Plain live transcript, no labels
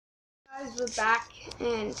Guys, we're back,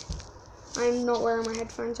 and I'm not wearing my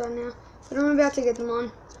headphones right now, but I'm about to get them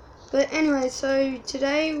on. But anyway, so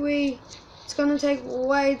today it's going to take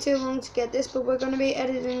way too long to get this, but we're going to be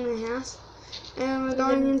editing the house, and we're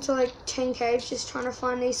going into like 10 caves just trying to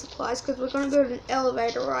find these supplies, because we're going to build an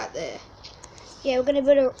elevator right there. Yeah, we're going to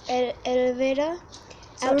build an elevator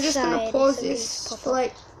So outside. we're just going to pause this for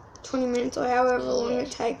like 20 minutes or however long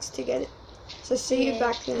it takes to get it. So see you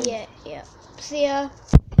back then. Yeah. See ya.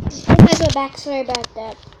 Guys, we're back. Sorry about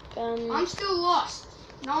that. I'm still lost.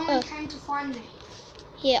 No one came to find me.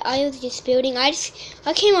 Yeah, I was just building. I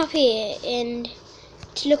came up here and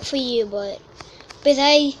to look for you, but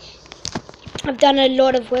I've done a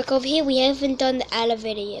lot of work over here. We haven't done the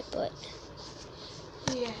elevator yet, but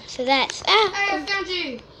yeah. So that's Hey, I found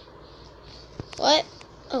you. What?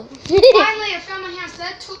 Oh. Finally, I found my house.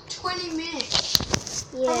 That took 20 minutes.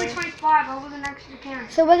 Yeah. Probably 25. I wasn't actually counting.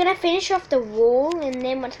 So we're gonna finish off the wall, and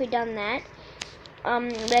then once we've done that,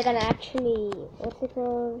 we're gonna actually what's it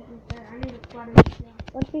called? I need to flood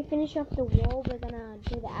Once we finish off the wall, we're gonna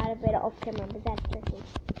do the elevator off camera, but that's tricky.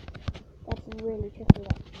 That's really tricky.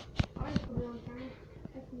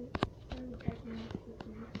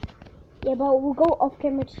 Yeah, but we'll go off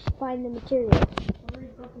camera to find the materials.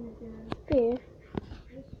 Here.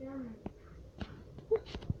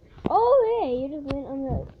 Oh yeah, you just went on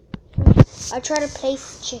the. I'll try to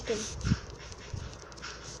place chicken.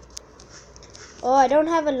 Oh, I don't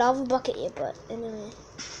have a lava bucket yet, but anyway.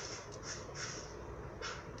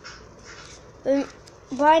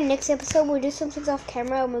 By next episode, we'll do some things off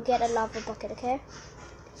camera and we'll get a lava bucket, okay?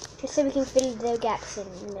 Just so we can fill the gaps in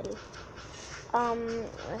the middle. I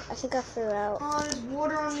think I threw out. Oh, there's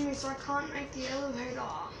water on me, so I can't make the elevator.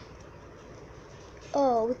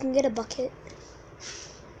 Oh, we can get a bucket.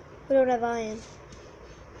 We don't have iron.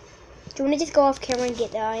 Do you want to just go off camera and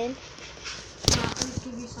get the iron? Nah, I'll just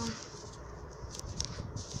give you some.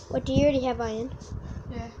 What, do you already have iron?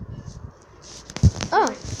 Yeah. Oh.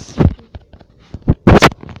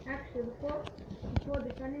 Actually, before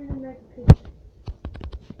this, I need to make a picture.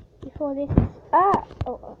 Before this.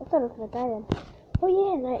 Oh, I thought I was going to die then. Oh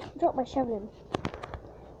yeah, and I dropped my shovel in.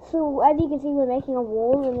 So, as you can see, we're making a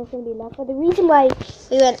wall and there's going to be lava. The reason why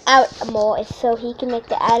we went out more is so he can make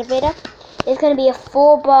the elevator. It's going to be a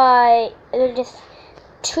 4 by just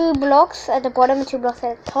 2 blocks at the bottom and 2 blocks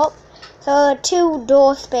at the top. So, a 2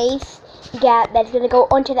 door space gap that's going to go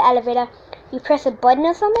onto the elevator. You press a button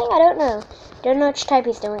or something? I don't know. Don't know which type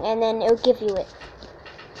he's doing, and then it'll give you it.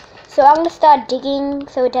 So, I'm going to start digging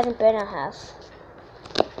so it doesn't burn our house.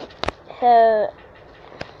 So,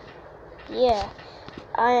 yeah.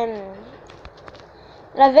 And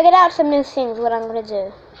I figured out some new things, what I'm going to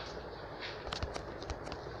do.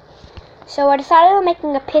 So I decided on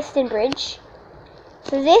making a piston bridge.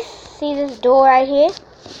 So see this door right here?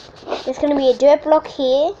 There's going to be a dirt block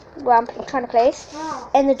here, where I'm trying to place. Oh,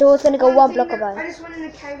 and the door's going to go one block above. I just went in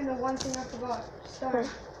the cave and the one thing I forgot. Stone.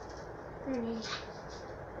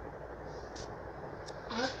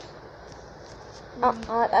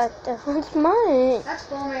 That's mine. That's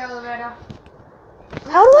for my elevator.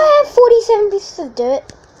 How do I have 47 pieces of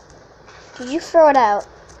dirt? Did you throw it out?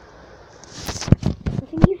 I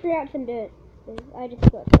think you threw out some dirt. I just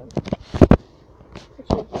got some.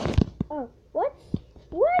 Oh, what?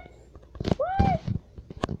 What?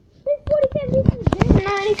 There's 47 pieces of dirt and I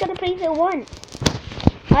only got to place it once.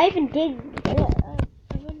 I even dig. I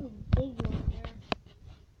really dig one.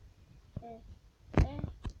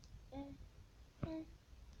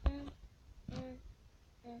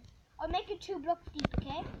 I'll make it 2 blocks deep,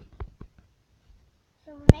 okay?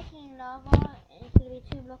 So we're making lava, and it's going to be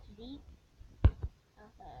 2 blocks deep.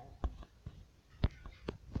 Okay.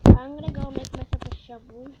 I'm going to go make myself a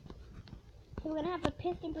shovel. So we're going to have a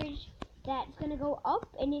piston bridge that's going to go up,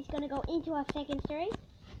 and it's going to go into our second story.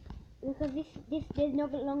 Because there's no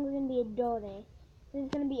longer going to be a door there. There's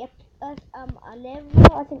going to be a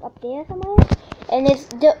level, I think, up there somewhere. And it's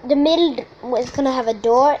the middle is going to have a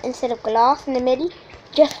door instead of glass in the middle.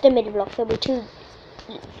 Just the middle block, so there'll be 2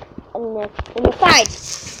 on the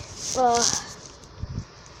sides.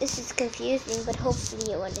 This is confusing, but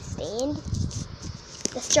hopefully you understand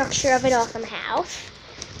the structure of an awesome house.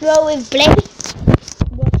 Well, with Blake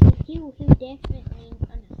watching you, he definitely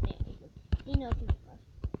understands. He knows his stuff.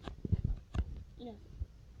 He knows.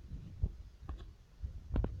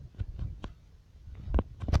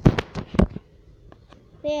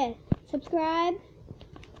 There, subscribe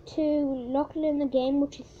to Lachlan in the game,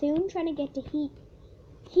 which is soon trying to get to heat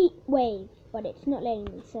wave, but it's not letting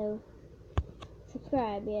me, so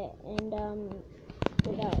subscribe, yeah, and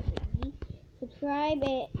subscribe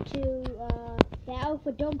it to the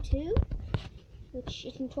Alpha Dome 2, which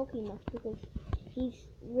isn't talking much because he's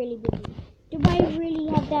really busy. Do I really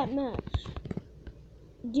have that much?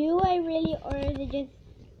 Do I really, or is it just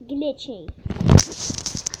glitching?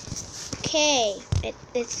 Okay,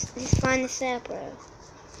 let's find this out, bro.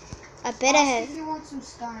 I better have. If you want some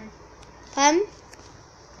stone. Pardon?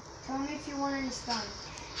 Tell me if you want any stone.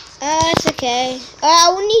 It's okay. I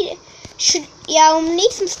will need. I'll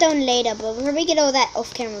need some stone later, but we'll probably get all that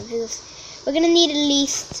off camera because we're gonna need at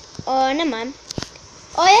least. Oh, never mind.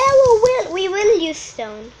 Oh yeah, we will use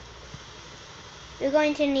stone. We're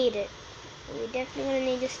going to need it. We're definitely gonna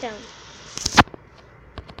need the stone.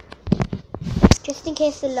 Just in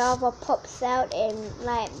case the lava pops out and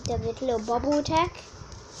like does a little bubble attack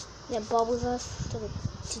that bubbles us to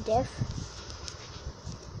death.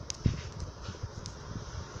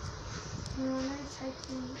 No, I'm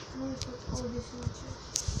gonna put all this in the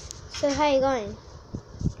chest. So how are you going?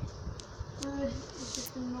 Good. It's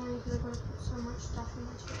just annoying because I've got to put so much stuff in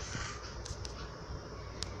my chest.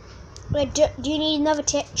 Wait, do you need another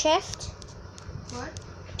chest? What?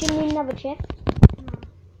 Do you need another chest? No.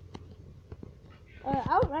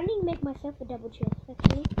 I need to make myself a double chest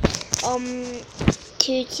actually.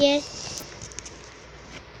 2 chests.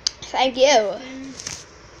 Thank you.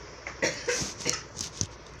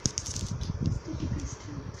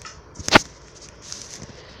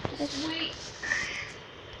 Sweet.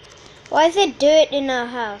 Why is it dirt in our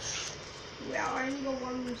house? Yeah, I only got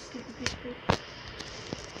one more sticky piece.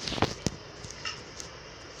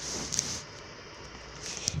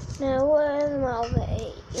 Now where's my other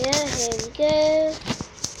 8? Yeah, here we go.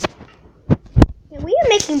 Yeah, we are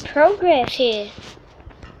making progress here.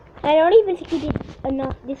 I don't even think we did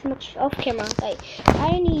this much off camera. Like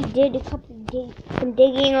I only did some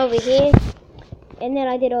digging over here, and then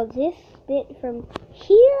I did all this bit from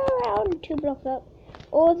here around 2 blocks up,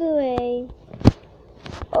 all the way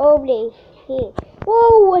over here.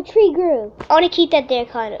 Whoa, a tree grew. I want to keep that there,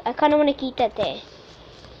 I kind of want to keep that there.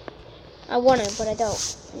 I want to, but I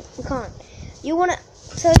don't. We can't. You want to...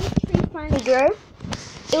 So this tree finally grew.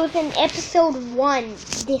 It was in episode 1,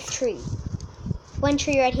 this tree. One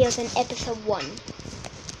tree right here was in episode 1.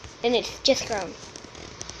 And it's just grown.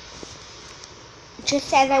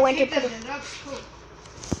 Just as I went to put it... That's cool.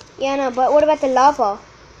 Yeah, no, but what about the lava? Oh,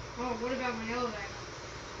 what about my elevator?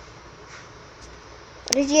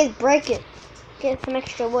 What did you just break it? Get some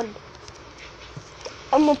extra wood.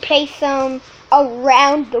 I'm gonna place some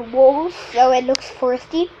around the walls so it looks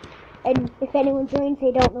foresty. And if anyone joins,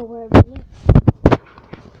 they don't know where it is.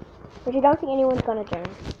 Which I don't think anyone's gonna join.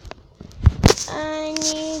 I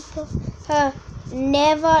need to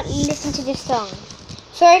never listen to this song.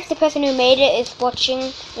 Sorry if the person who made it is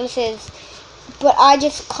watching and says, but I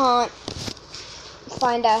just can't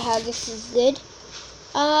find out how this is good.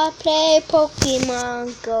 I play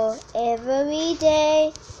Pokemon Go every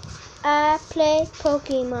day. I play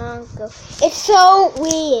Pokemon Go. It's so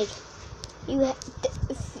weird.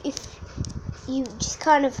 If you just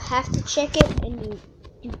kind of have to check it, and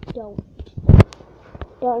you don't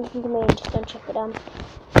listen to me and just don't check it out.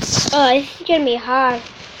 Oh, this is gonna be hard.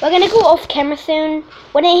 We're gonna go off camera soon.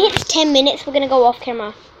 When it hits 10 minutes, we're gonna go off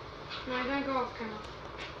camera. No, I don't go off camera.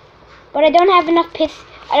 But I don't have enough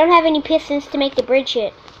I don't have any pistons to make the bridge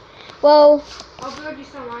yet. Well, I'll build you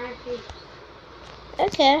some iron pieces.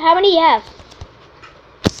 okay. How many do you have?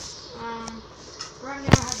 Right now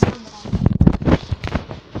I have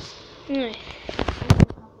one. Nice.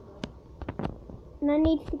 And I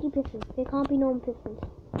need sticky pistons. They can't be normal pistons.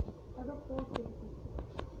 I got 4 pieces.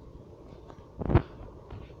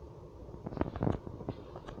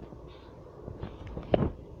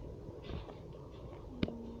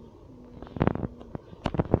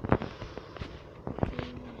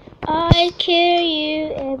 I kill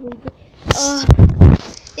you every day.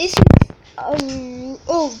 This is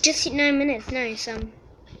just hit 9 minutes. Nice. So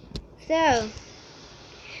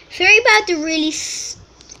sorry about the really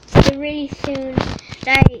soon,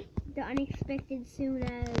 like the unexpected soon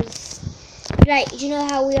as, like, you know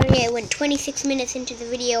how we only went 26 minutes into the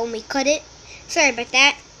video and we cut it. Sorry about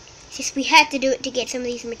that. It's just we had to do it to get some of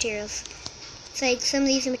these materials. It's like some of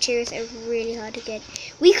these materials are really hard to get.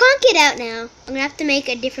 We can't get out now. I'm gonna have to make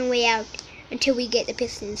a different way out until we get the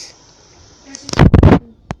pistons.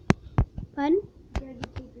 Pardon?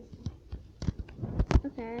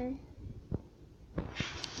 Okay.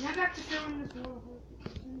 Now back to filming this wall.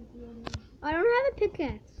 I don't have a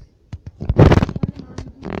pickaxe.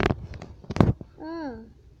 Oh.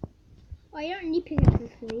 Oh, you don't need pickaxes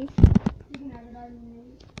for these. You can have it, I don't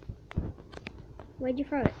need it. Where'd you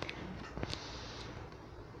throw it?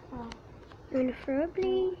 Oh. You wanna throw it,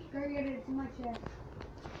 please? Go get it, it's in my chest.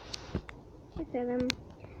 Okay then.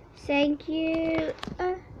 Thank you.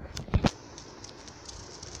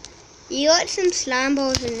 You got some slime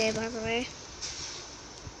balls in there, by the way.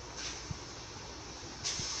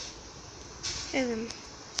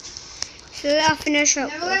 So I'll finish up.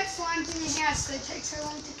 Never let slimes in your house, they take so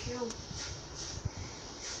long to kill.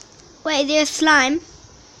 Wait, there's slime?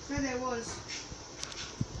 No, there was.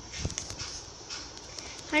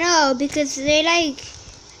 I know, because they like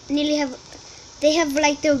nearly have. They have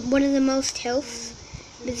like the one of the most health,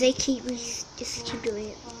 but they keep just keep doing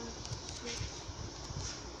it. Oh,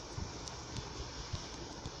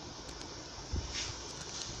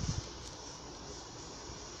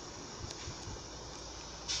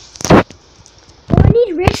 I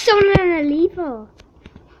need redstone and a lever.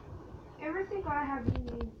 Everything I have you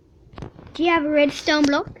need. Do you have a redstone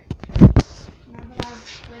block? No, but I have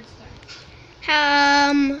redstone.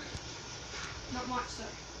 Not much so.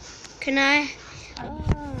 Can I? I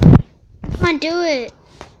can't do it.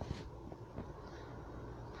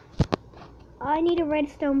 I need a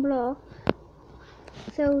redstone block.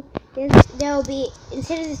 So there'll be,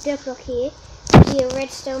 instead of this dirt block here, there'll be a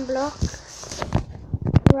redstone block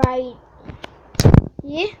right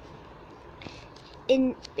here.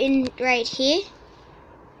 In right here.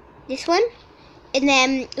 This one. And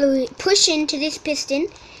then it'll push into this piston,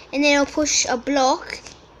 and then it'll push a block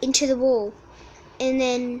into the wall. And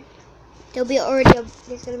then there'll be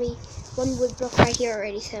there's gonna be one wood block right here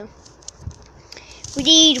already, so we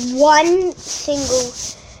need one single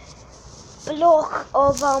block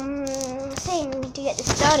of thing to get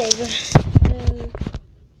this started.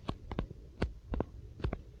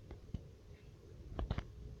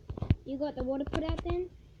 You got the water put out then?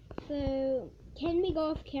 So can we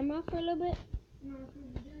go off camera for a little bit? No,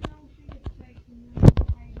 because then they'll think it's fake and then we'll get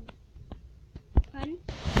hated. Pardon?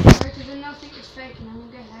 Because then they'll think it's fake and then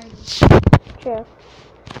we'll get hated. True.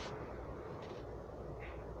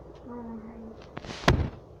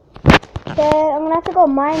 So I'm gonna have to go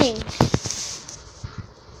mining.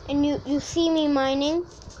 And you see me mining,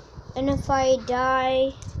 and if I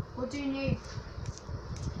die, What do you need?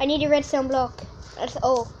 I need a redstone block. That's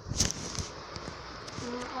all.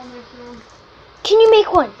 I'll make one. Can you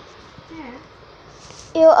make one? Yeah.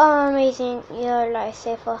 You're amazing. You're a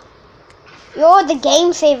lifesaver. You're the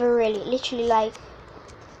game saver, really. Literally, like.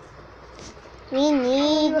 We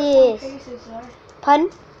need this. Pieces, though.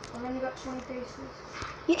 Pardon? I've only got 20 pieces.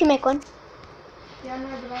 You can make one. Yeah, I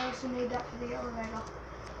know, but I also need that for the elevator.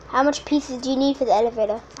 How much pieces do you need for the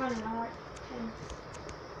elevator? I don't know, like 10.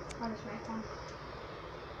 I'll just make one.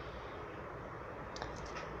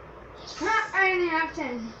 I only have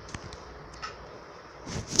 10.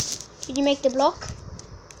 Did you make the block?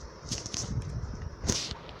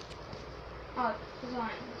 Oh, it's iron,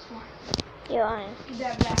 that's fine. Your iron. You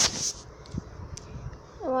better back.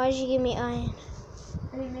 Why did you give me iron?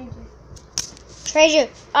 I didn't mean to. Treasure.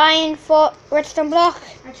 Iron for redstone block.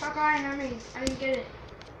 I chuck iron on me. I didn't get it.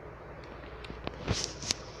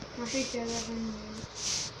 My feet are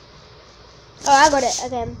Oh, I got it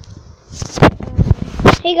again.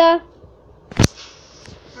 Here you go.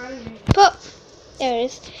 I didn't need it. Pop. There it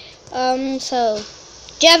is. So,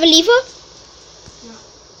 do you have a lever? No.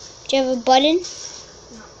 Do you have a button?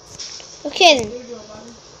 No. Okay then. You do a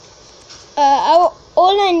button.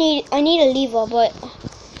 I need a lever, but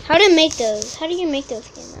how to make those? How do you make those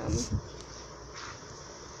again?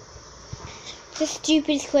 The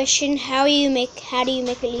stupid question. How do you make a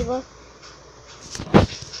lever?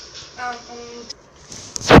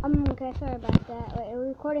 Okay, sorry about that. Wait, are we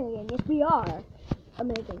recording again? Yes, we are.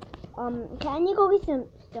 Amazing. Can you go get some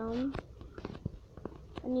stone?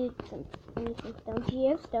 I need some stone. Do you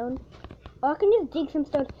have stone? Oh, I can just dig some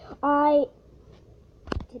stone. I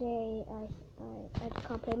just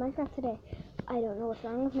can't play Minecraft today. I don't know what's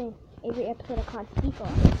wrong with me. Every episode I can't speak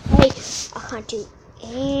on. Hey, I can't do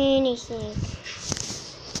anything.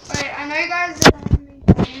 Wait, I know you guys are going to be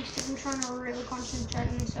games because I'm trying to really concentrate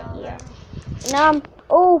on this elevator. Yeah. Now I'm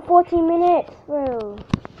 14 minutes through.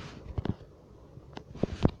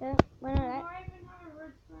 Yeah, why not? I even have a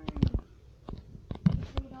redstone.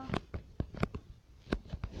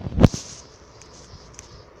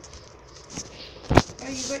 Oh,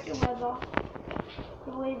 you got your leather.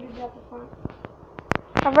 The blade is at the front.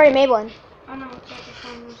 I've already made one. I know it's at the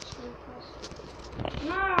front. Let's just move first.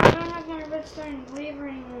 No, I don't have my redstone lever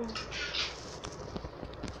anymore.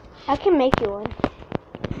 I can make you one.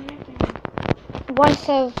 I'm making Once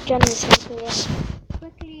I've done this video.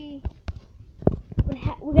 Quickly.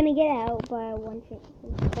 We're gonna get out by 1:50.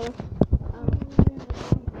 So,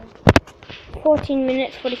 14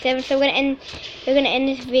 minutes 47. So we're gonna end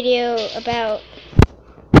this video about.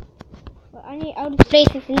 I'll just place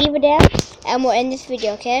this lever down. and we'll end this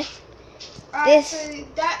video, okay? Alright, so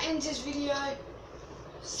that ends this video.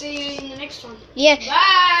 See you in the next one. Yeah.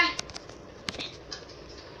 Bye!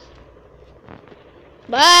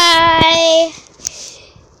 Bye!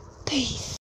 Peace.